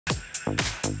Hello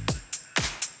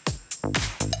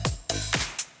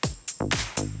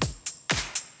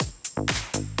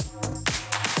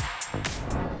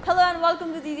and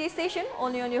welcome to DJ Station,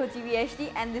 only on Yoho TV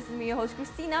HD, and this is me, your host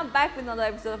Christina, back with another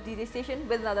episode of DJ Station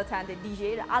with another talented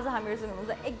DJ. And आज हामीसँग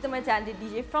हुनुहुन्छ एकदमै talented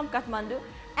DJ from Kathmandu.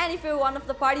 And if you're one of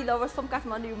the party lovers from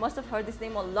Kathmandu, you must have heard this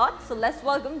name a lot. So let's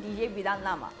welcome DJ Bidhan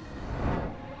Lama.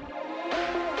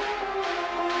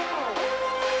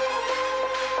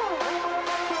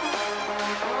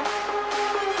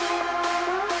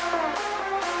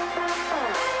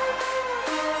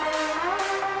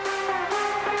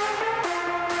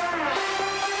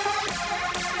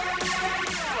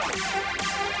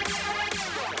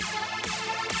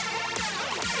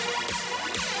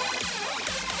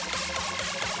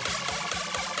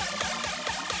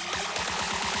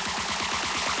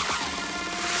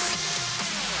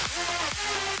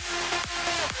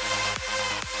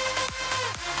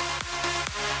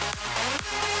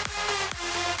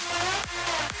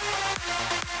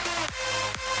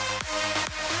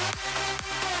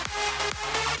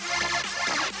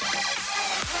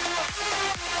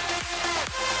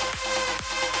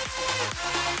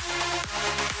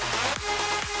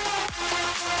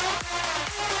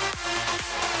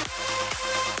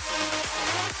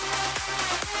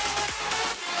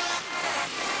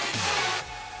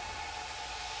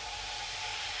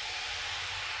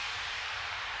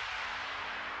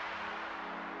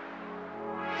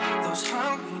 Those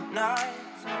hungry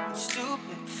nights, and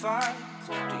stupid fights.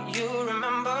 Do you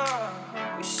remember?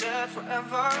 We said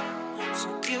forever, so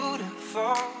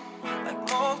beautiful, like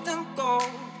molten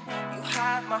gold. You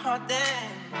had my heart then,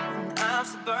 and I'm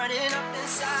still burning up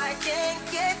inside. Can't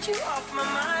get you off my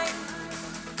mind.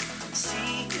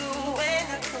 See you when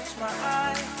I close my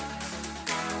eyes.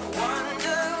 I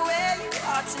wonder where you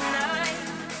are tonight.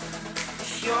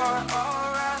 If you're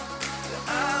alright,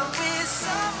 I'm with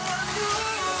someone new.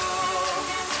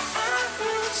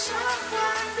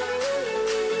 Someone new.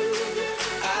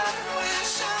 I'm with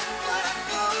someone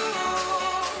new.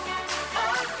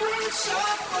 I'm with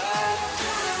someone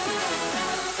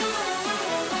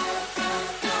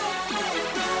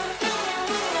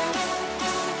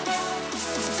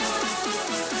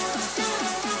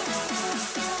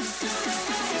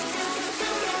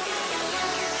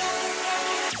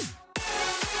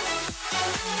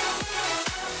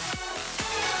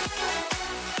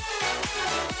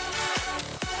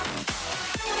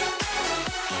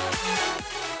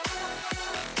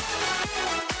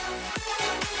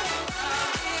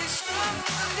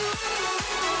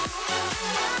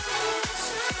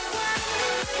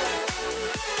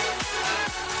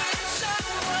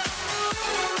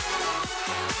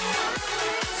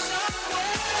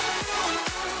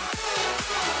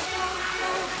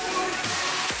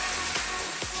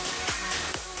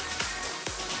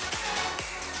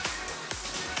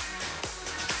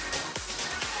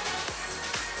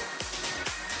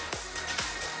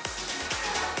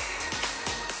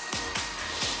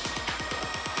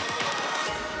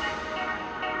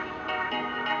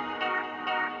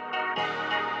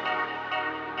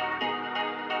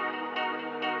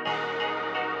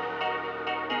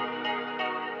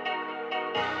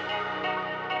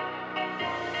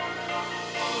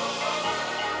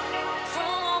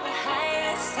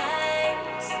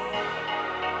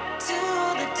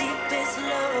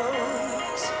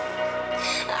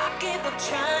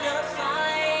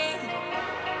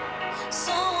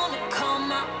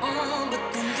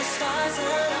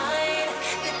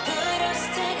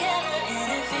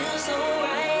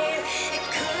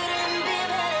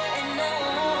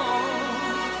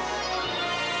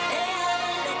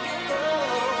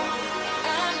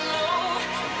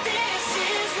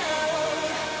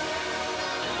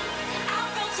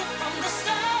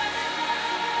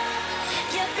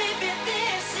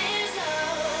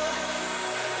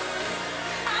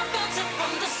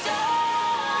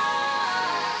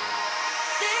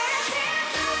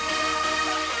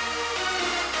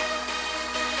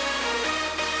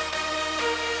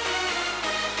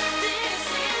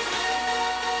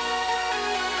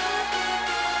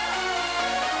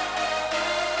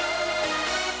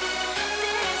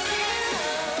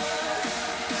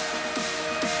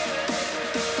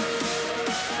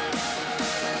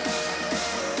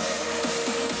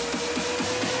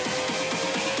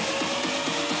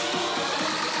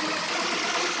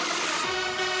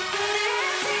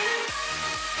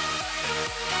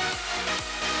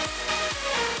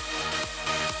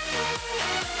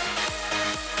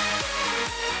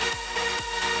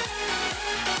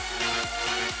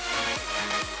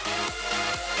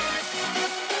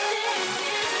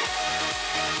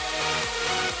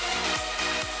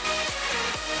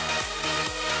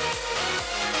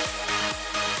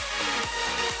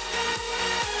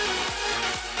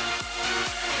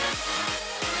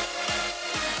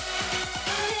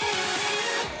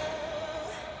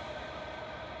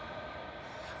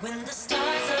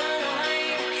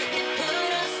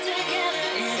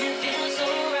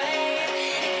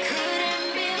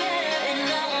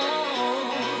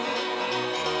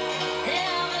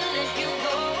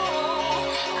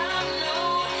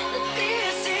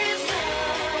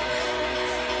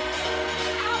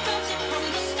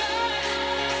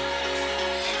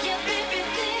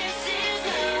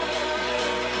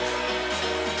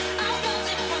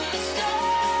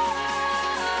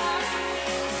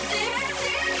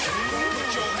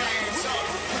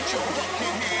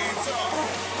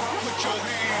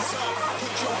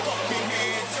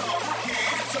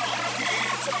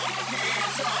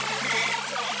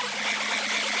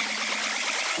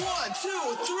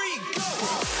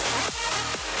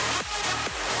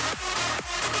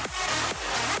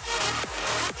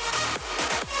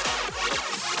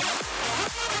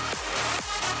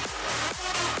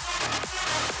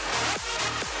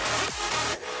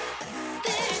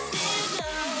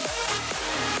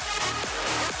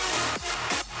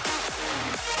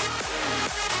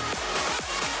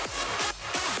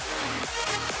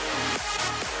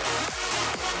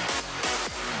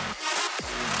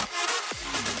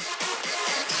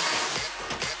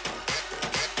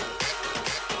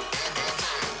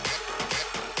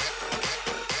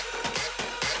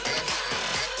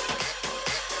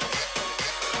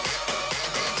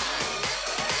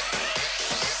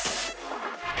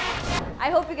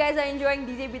hope you guys are enjoying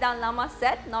DJ Bidhan Lama's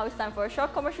set. Now it's time for a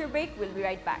short commercial break. We'll be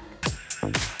right back.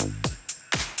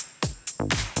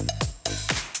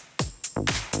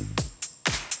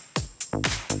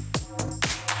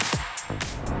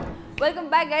 Welcome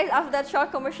back guys after that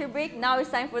short commercial break. Now it's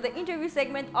time for the interview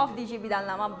segment of DJ Bidhan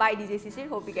Lama by DJ Sishir.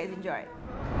 Hope you guys enjoy.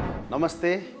 नमस्ते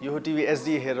यो TV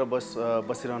HD हेरेर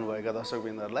बसिरहनु भएका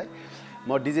दर्शकवृन्दहरूलाई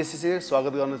म DJ Sisir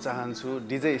स्वागत गर्न चाहन्छु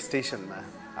DJ स्टेशनमा।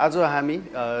 आज हामी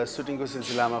सुटिङको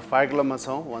सिलसिलामा फायर क्लबमा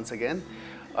छौं वन्स अगेन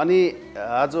अनि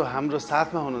आज हाम्रो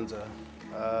साथमा हुनुहुन्छ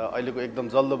अहिलेको एकदम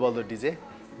जल्दो बल्दो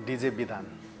DJ Bidhan.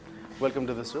 Welcome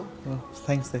to the show.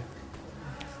 Thanks they.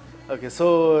 Okay so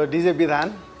DJ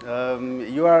Bidhan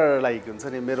you are like हुन्छ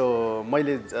नि मेरो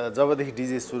मैले जबदेखि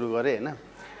डीजे सुरु गरे हैन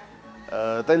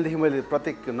तैलेदेखि मैले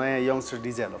प्रत्येक नयाँ यंगस्टर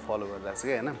डीजेहरुलाई फलो गरिरहेको छु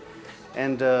के हैन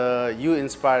and you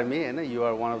inspire me Hahn you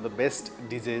are one of the best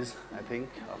डीजेज I think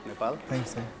of Nepal.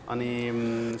 Thanks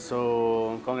अनि सो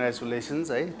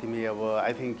कंग्रेचुलेसन्स है तिमी अब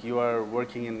I think you are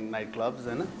working in night clubs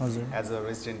Hahn as a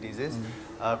resident डीजेज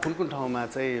कुन ठाउँमा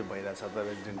चाहिँ भइरा छ त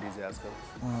रेजिडेन्ट डीजे आजकल?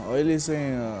 अहिले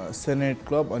चाहिँ सेनेट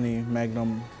क्लब अनि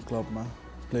म्याग्नम क्लबमा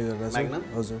प्ले गरिरहेको छु।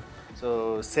 म्याग्नम हजुर। सो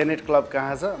सेनेट क्लब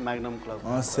कहाँ छ? म्याग्नम क्लब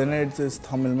सेनेट चाहिँ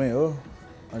थमेलमै हो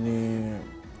अनि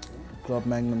क्लब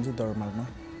म्याग्नम चाहिँ दरमार्गमा।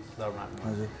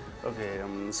 हजुर। ओके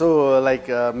सो लाइक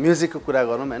म्युजिकको कुरा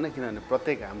गरौँ हैन किनभने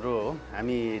प्रत्येक हाम्रो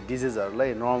हामी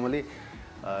डीजेजहरुलाई नर्मली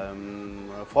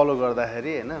फलो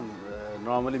गर्दाखेरि हैन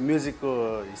नर्मली म्युजिकको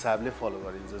हिसाबले फलो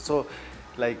गरिन्छ। सो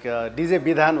लाइक डीजे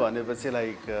बिधान भनेपछि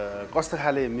लाइक कस्तो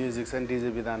खाले म्युजिक छ डीजे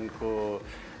बिधानको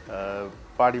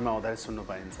पार्टीमा आउँदाखेरि सुन्न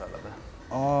पाइन्छ होला त?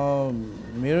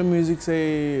 मेरो म्युजिक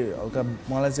चाहिँ हल्का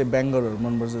मलाई चाहिँ ब्याङ्गरहरू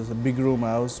मनपर्छ जस्तो बिग रुम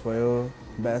हाउस भयो,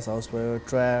 ब्यास हाउस भयो,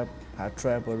 ट्र्याप, हार्ड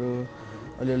ट्र्यापहरू,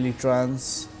 अलिअलि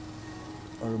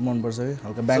ट्रान्सहरू मनपर्छ है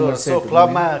हल्का ब्याङ्गर सेट। सो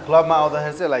क्लबमा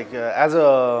आउँदाखेरि चाहिँ लाइक एज अ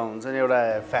हुन्छ नि एउटा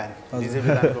फ्यान डीजे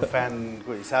बिधानको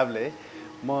फ्यानको हिसाबले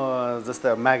म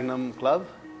जस्तै म्याग्नम क्लब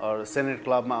अर सेनेट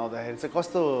क्लबमा आउँदाखेरि चाहिँ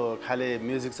कस्तो खाले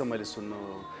म्युजिक चाहिँ मैले सुन्नु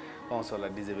पाउँछु होला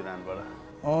डीजे बिधानबाट?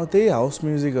 त्यही हाउस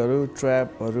म्युजिकहरू,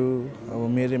 ट्र्यापहरू, अब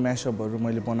मेरो म्यासअपहरू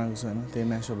मैले बनाएको छु हैन त्यही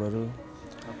म्यासअपहरू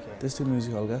त्यस्तै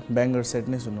म्युजिक हल्का ब्याङ्गर सेट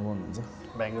नै सुन्नु मनहुन्छ।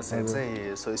 ब्याङ्गर सेट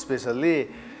चाहिँ सो स्पेशल्ली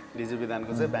डीजे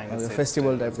बिधानको चाहिँ ब्याङ्गर सेट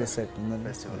फेस्टिभल टाइपको सेट हुन्छ नि।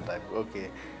 Festival type okay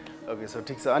okay so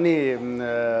ठिक छ। अनि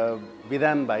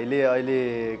बिधान भाइले अहिले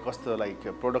कस्तो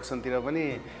लाइक प्रोडक्सनतिर पनि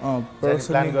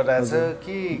प्लान गरिरहेछ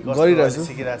कि गरिरहेछु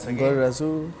सिकिरहेछ?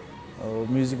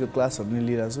 अब म्युजिकको क्लासहरू नि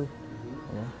लिइरहेको छु।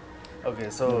 Okay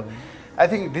so I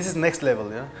think this is next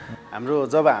level होइन। हाम्रो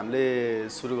जब हामीले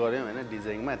सुरु गऱ्यौँ होइन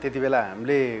डिजाइङमा त्यति बेला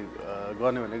हामीले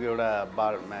गर्ने भनेको एउटा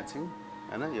बार म्याचिङ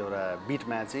होइन एउटा बिट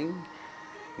म्याचिङ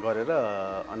गरेर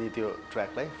अनि त्यो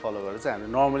ट्र्याकलाई फलो गरेर चाहिँ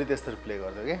हामीले नर्मली त्यसरी प्ले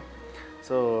गर्थ्यौँ क्या।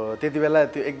 सो त्यति बेला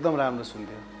त्यो एकदम राम्रो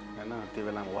सुन्थ्यो होइन त्यो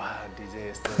बेलामा वाह डिजे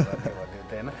यस्तो भन्थ्यो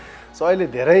होइन। सो अहिले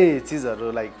धेरै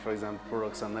चिजहरू लाइक फर इक्जाम्पल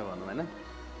प्रोडक्सन नै भनौँ होइन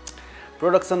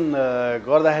प्रोडक्सन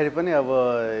गर्दाखेरि पनि अब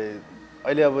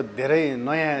अहिले अब धेरै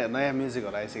नयाँ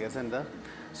म्युजिकहरू आइसकेको छ नि त।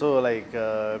 सो लाइक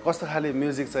कस्तो खाले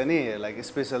म्युजिक चाहिँ नि लाइक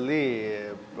स्पेसल्ली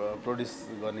प्रोड्युस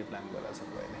गर्ने प्लान गरेको छ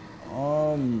अहिले?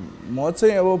 म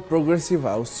चाहिँ अब प्रोग्रेसिभ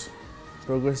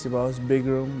हाउस, बिग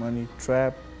रुम अनि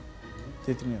ट्र्याप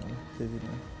त्यति नै हो।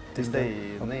 त्यस्तै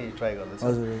नै ट्राई गर्दैछ?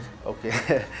 हजुर। ओके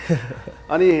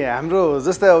अनि हाम्रो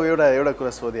जस्तै अब एउटा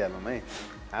कुरा सोधिहालौँ है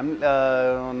हामी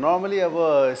नर्मली अब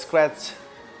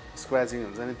स्क्रैचिङ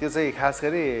हुन्छ नि त्यो चाहिँ खास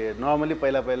गरी नर्मली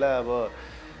पहिला अब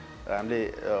हामीले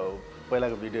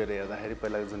पहिलाको भिडियोहरू हेर्दाखेरि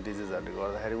पहिलाको जुन डिजेजहरूले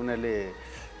गर्दाखेरि उनीहरूले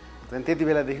त्यति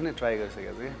बेलादेखि नै ट्राई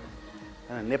गरिसकेको छ क्या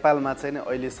होइन। नेपालमा चाहिँ नि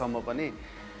अहिलेसम्म पनि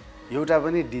एउटा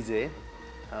पनि डिजे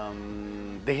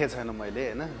देखेको छैन मैले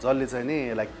होइन जसले चाहिँ नि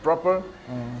लाइक प्रपर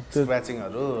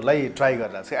स्क्रैचिङहरूलाई ट्राई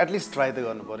गरिरहेको छ। एटलिस्ट ट्राई त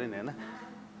गर्नु पऱ्यो नि होइन।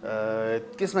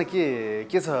 त्यसमा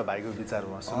के छ भाइको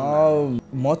विचारमा?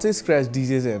 म चाहिँ स्क्रैच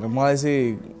डिजे चाहिँ होइन मलाई चाहिँ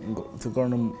त्यो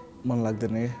गर्नु मन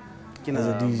लाग्दैन क्या। किन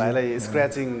भाइलाई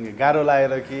स्क्रैचिङ गाह्रो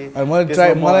लागेर कि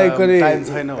मलाई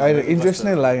कहिले इन्ट्रेस्ट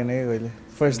नै लागेन क्या कहिले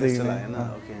फर्स्टदेखि होइन?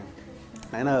 ओके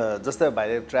होइन जस्तै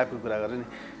भाइले ट्र्यापको कुरा गर्यो नि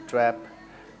ट्र्याप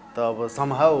त अब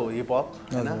समहाउ हिपहप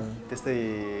होइन त्यस्तै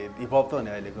हिपहप त हो नि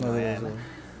अहिलेको नयाँ होइन।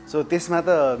 सो त्यसमा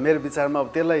त मेरो विचारमा अब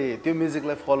त्यो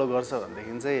म्युजिकलाई फलो गर्छ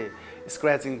भनेदेखि चाहिँ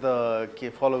स्क्रैचिङ त के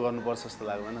फलो गर्नुपर्छ जस्तो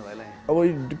लाग्दैन भाइलाई? अब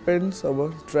इट डिपेन्ड्स अब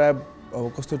ट्र्याप अब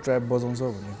कस्तो ट्र्याप बजाउँछ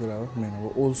भन्ने कुरा हो मेन। अब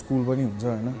ओल्ड स्कुल पनि हुन्छ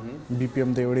होइन बिपिएम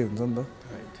त एउटै हुन्छ नि त।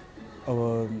 अब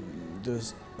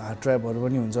जस्ट हार्ड ट्र्यापहरू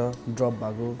पनि हुन्छ ड्रप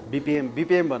भएको।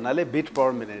 बिपिएम भन्नाले बिट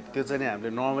पर मिनट त्यो चाहिँ हामीले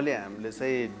नर्मली हामीले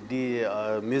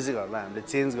चाहिँ म्युजिकहरूलाई हामीले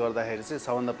चेन्ज गर्दाखेरि चाहिँ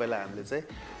सबभन्दा पहिला हामीले चाहिँ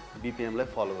बिपिएमलाई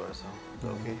फलो गर्छौँ।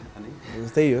 ओके अनि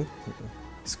त्यही हो।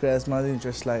 स्क्रैचमा चाहिँ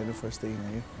इन्ट्रेस्ट लाग्यो फर्स्टदेखि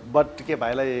नै बट के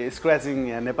भाइलाई स्क्रैचिङ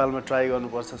यहाँ नेपालमा ट्राई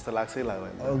गर्नुपर्छ जस्तो लाग्छ कि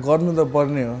लाग्दैन गर्नु त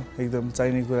पर्ने हो एकदम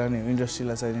चाहिने कुरा नै हो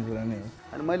इन्डस्ट्रीलाई चाहिने कुरा नै हो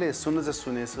अनि मैले सुन्नु चाहिँ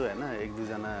सुनेछु होइन एक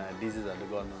दुईजना डिजेजहरूले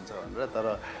गर्नुहुन्छ भनेर तर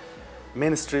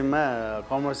मेन स्ट्रिममा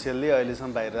कमर्सियल्ली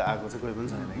अहिलेसम्म बाहिर आएको चाहिँ कोही पनि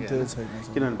छैन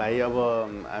कि किनभने भाइ अब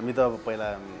हामी त अब पहिला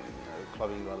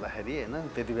क्लबिङ गर्दाखेरि होइन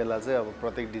त्यति बेला चाहिँ अब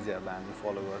प्रत्येक डिजेहरूलाई हामी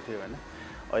फलो गर्थ्यौँ होइन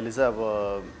अहिले चाहिँ अब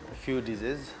फ्यु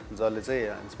डिजेज जसले चाहिँ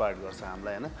इन्सपायर गर्छ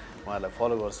हामीलाई होइन उहाँहरूलाई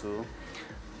फलो गर्छु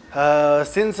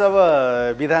सिन्स अब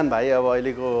विधान भाइ अब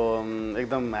अहिलेको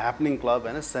एकदम ह्यापनिङ क्लब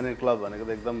होइन सेनेट क्लब भनेको त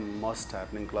एकदम मस्ट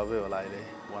ह्यापनिङ क्लबै होला अहिले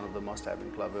one of the must happening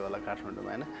क्लबै होला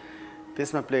काठमाडौँमा होइन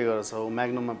त्यसमा प्ले गर्छौँ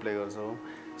म्याग्नममा प्ले गर्छौँ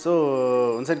सो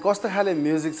हुन्छ नि कस्तो खाले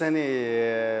म्युजिक चाहिँ नि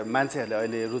मान्छेहरूले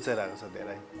अहिले रुचाइरहेको छ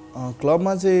धेरै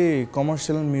क्लबमा चाहिँ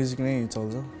कमर्सियल म्युजिक नै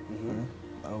चल्छ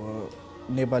अब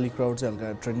नेपाली क्राउड चाहिँ हल्का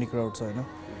ट्रेन्डी क्राउड छ होइन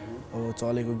अब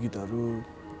चलेको गीतहरू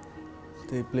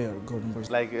त्यही प्लेहरू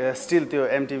गर्नुपर्छ लाइक स्टिल त्यो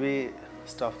एमटिभी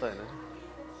स्टफ त होइन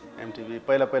एमटिभी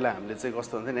पहिला पहिला हामीले चाहिँ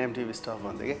कस्तो हुन्थ्यो नि एमटिभी स्टफ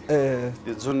भन्थ्यो कि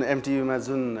त्यो जुन एमटिभीमा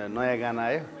जुन नयाँ गाना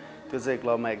आयो त्यो चाहिँ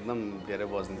क्लबमा एकदम धेरै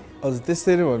बज्ने हजुर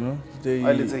त्यस्तै नै भन्नु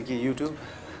अहिले चाहिँ के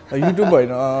युट्युब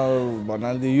होइन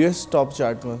भन्नाले युएस टप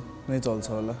चार्टमा नै चल्छ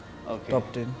होला टप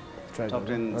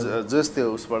 10 जस त्यो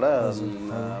उसबाट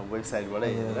वेबसाइटबाट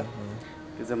हेरेर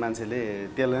त्यो चाहिँ मान्छेले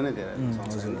त्यसलाई नै धेरै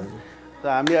र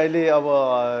हामी अहिले अब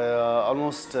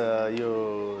अलमोस्ट यो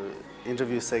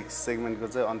इन्टरभ्यू सेगमेन्टको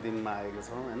चाहिँ अन्तिममा आएको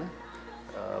छौँ होइन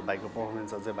भाइको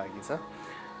पर्फर्मेन्स अझै बाँकी छ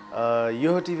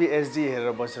यो टिभी एचडी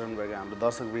हेरेर बसिरहनु भएको हाम्रो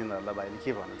दर्शकवृन्दहरूलाई भाइले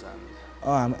के भन्न चाहनुहुन्छ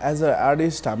हामी एज अ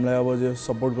आर्टिस्ट हामीलाई अब जो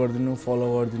सपोर्ट गरिदिनु फलो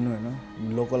गरिदिनु होइन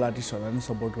लोकल आर्टिस्टहरूलाई पनि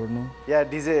सपोर्ट गर्नु या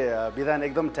डिजे विधान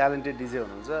एकदम ट्यालेन्टेड डिजे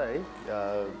हुनुहुन्छ है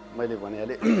मैले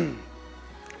भनिहालेँ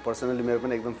पर्सनली मेरो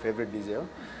पनि एकदम फेभरेट डिजे हो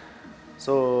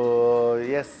so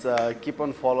yes keep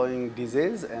on following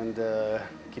disease end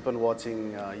keep on watching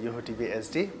Yoho TV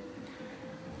HD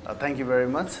thank you very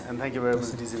much and thank you very much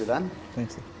DJ विधान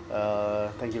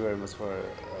thank you very much for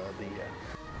being here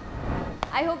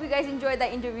I hope you guys enjoyed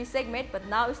that interview segment, but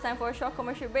now it's time for a short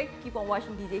commercial break. Keep on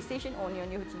watching DJ Station only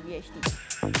on Yoho TV HD.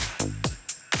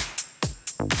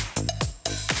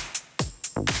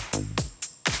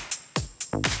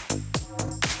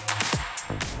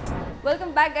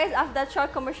 Welcome back guys, after that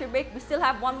short commercial break, we still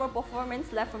have one more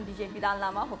performance left from DJ Bidhan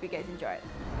Lama. Hope you guys enjoy it.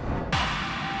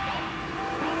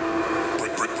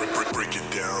 Break it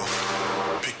down,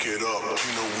 pick it up,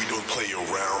 you know we don't play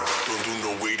around. Don't do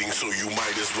no waiting, so you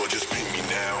might as well just pay me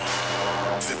now.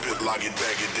 Zip it, log it,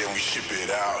 bag it, then we ship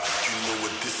it out. You know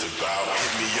what this about,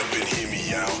 hit me up and hear me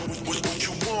out. What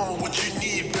you want, what you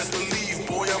need, best believe,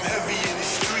 boy, I'm heavy in the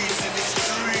streets,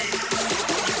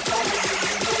 When you call me,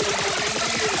 you know what it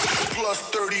is. Plus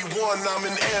 31, I'm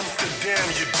in Amsterdam,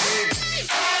 you dig?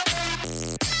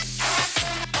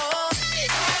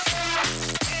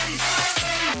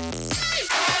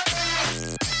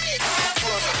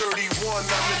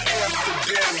 I'm in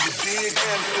Amsterdam, you dig?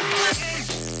 Amsterdam.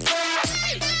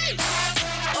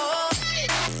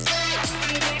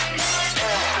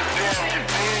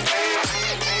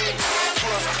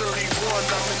 Plus 31,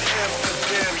 I'm in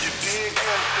Amsterdam, you dig?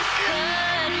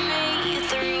 Cut me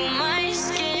through my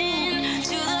skin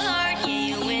to the heart, yeah,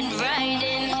 you went right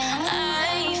in.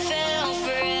 I fell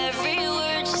for every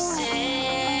word you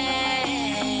said.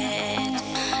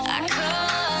 I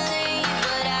call it,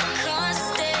 but I can't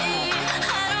stay.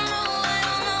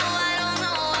 I don't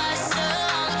know why so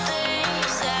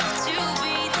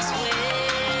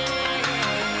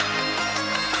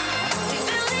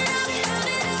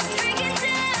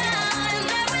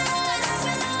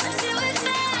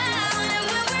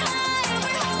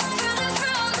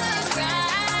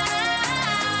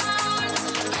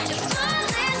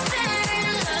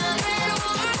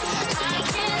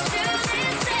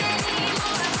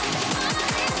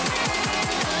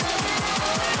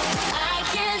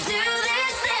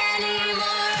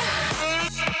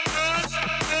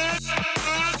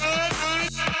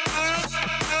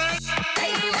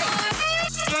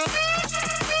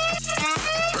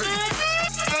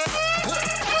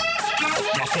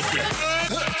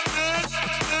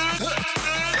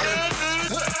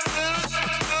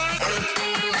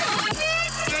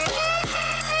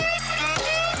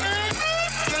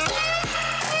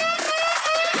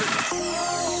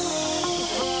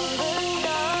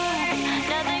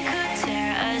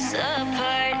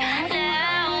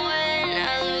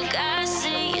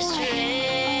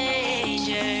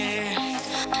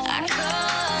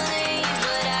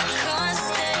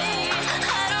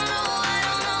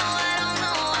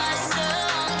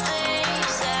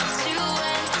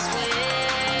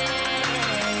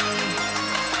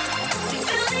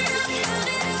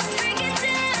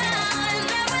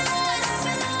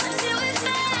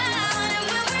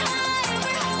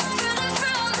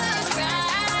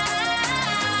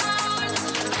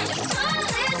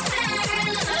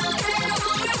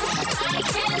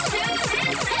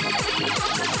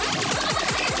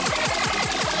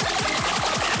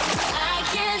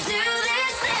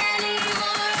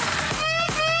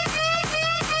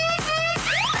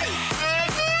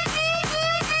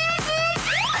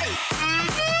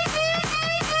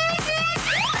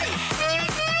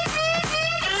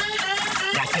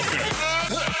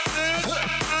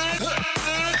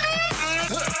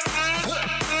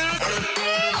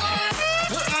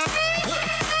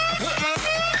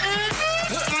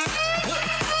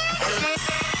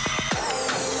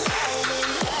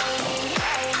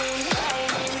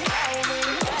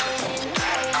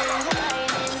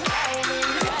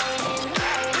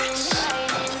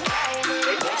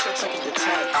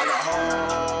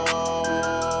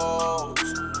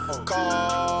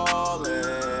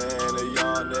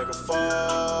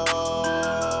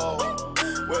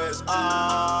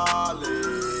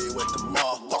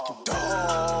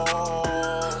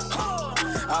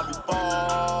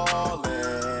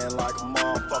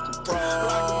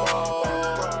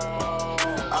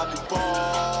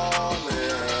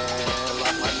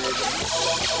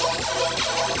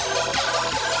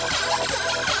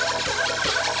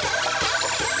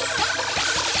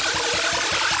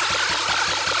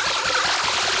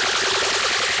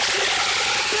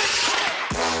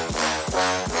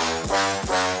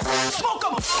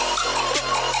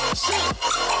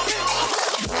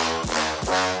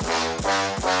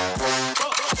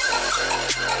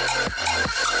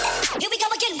Here we go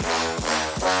again.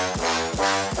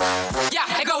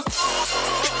 Yeah, it goes.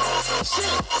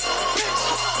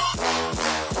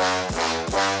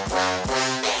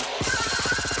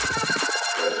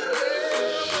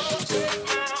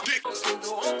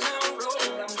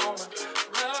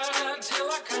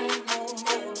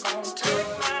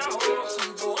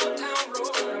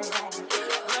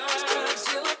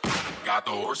 Got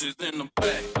the horses in the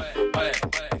back,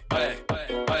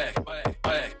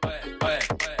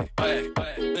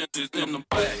 This is in the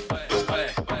back,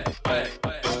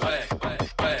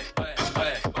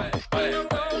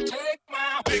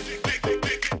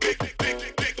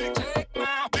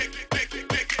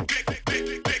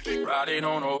 Riding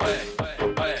on a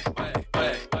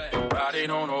riding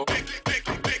on a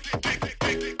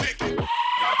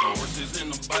got the horses in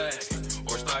the back,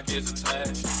 horse stock is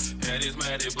attached. Head is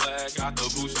matted black, got the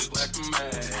bushes black to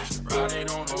match. Riding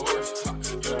on a horse,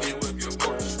 you can whip your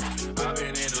Porsche. I've been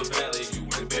in the valley, you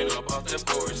ain't been up off that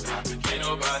porch. Can't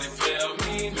nobody tell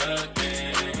me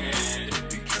nothing.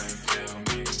 You can't tell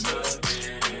me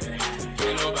nothing.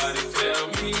 Can't nobody tell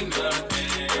me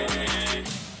nothing.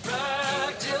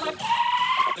 Ride till I'm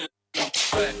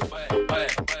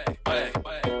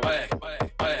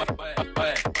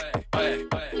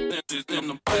This is in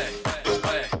the back.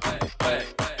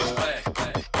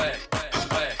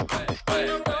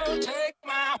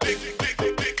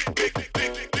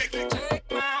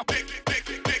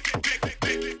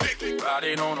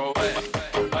 Riding on a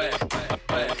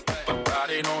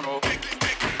riding on a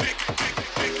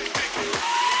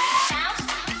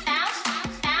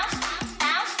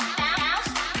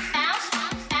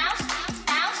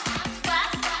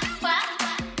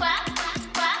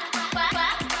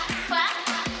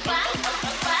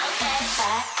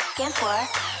and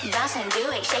forth, bounce and do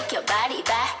it, shake your body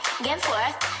back and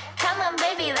forth. Come on,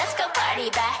 baby, let's go party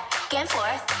back and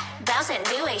forth, bounce and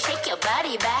do it, shake your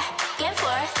body back and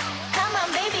forth. Come on,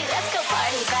 baby, let's go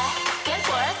party back and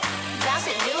forth, bounce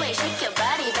and do it, shake your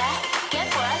body back and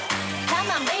forth. Come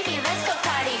on, baby, let's go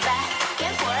party back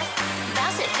and forth,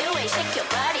 bounce and do it, shake your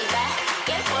body back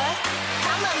and forth.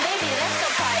 Come on, baby, let's go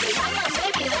party. Come on,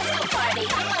 baby, let's go party.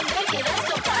 Come on, baby, let's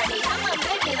go party. Come on,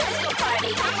 baby, let's go party.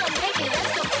 Come on, baby,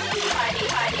 let's go party, party,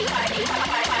 party, party,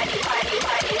 party, party,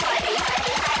 party, party,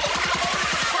 party.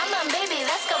 Come on, baby,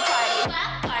 let's go party,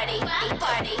 party, party,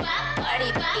 party, party,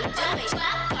 party,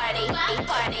 party, party,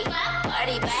 party,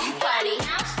 party, back,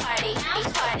 party, party,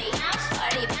 party,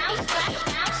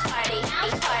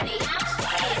 party, party,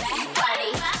 party,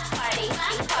 party,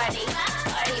 party,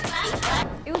 party, party, party.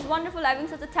 It was wonderful having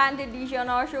such a talented DJ on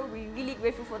our show. We're really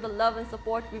grateful for the love and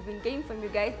support we've been getting from you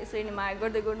guys. यसरी नै माया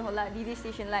गर्दै गर्नुहोला DJ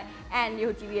स्टेशनलाई and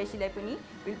Yoho TVSलाई पनि.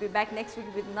 We'll be back next week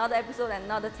with another episode and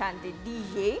another talented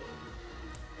DJ.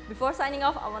 Before signing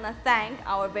off, I want to thank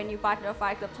our venue partner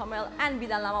Fire Club Tamang and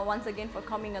Bidhan Lama once again for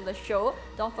coming on the show.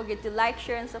 Don't forget to like,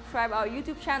 share and subscribe our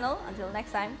YouTube channel. Until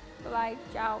next time, bye bye,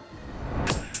 ciao.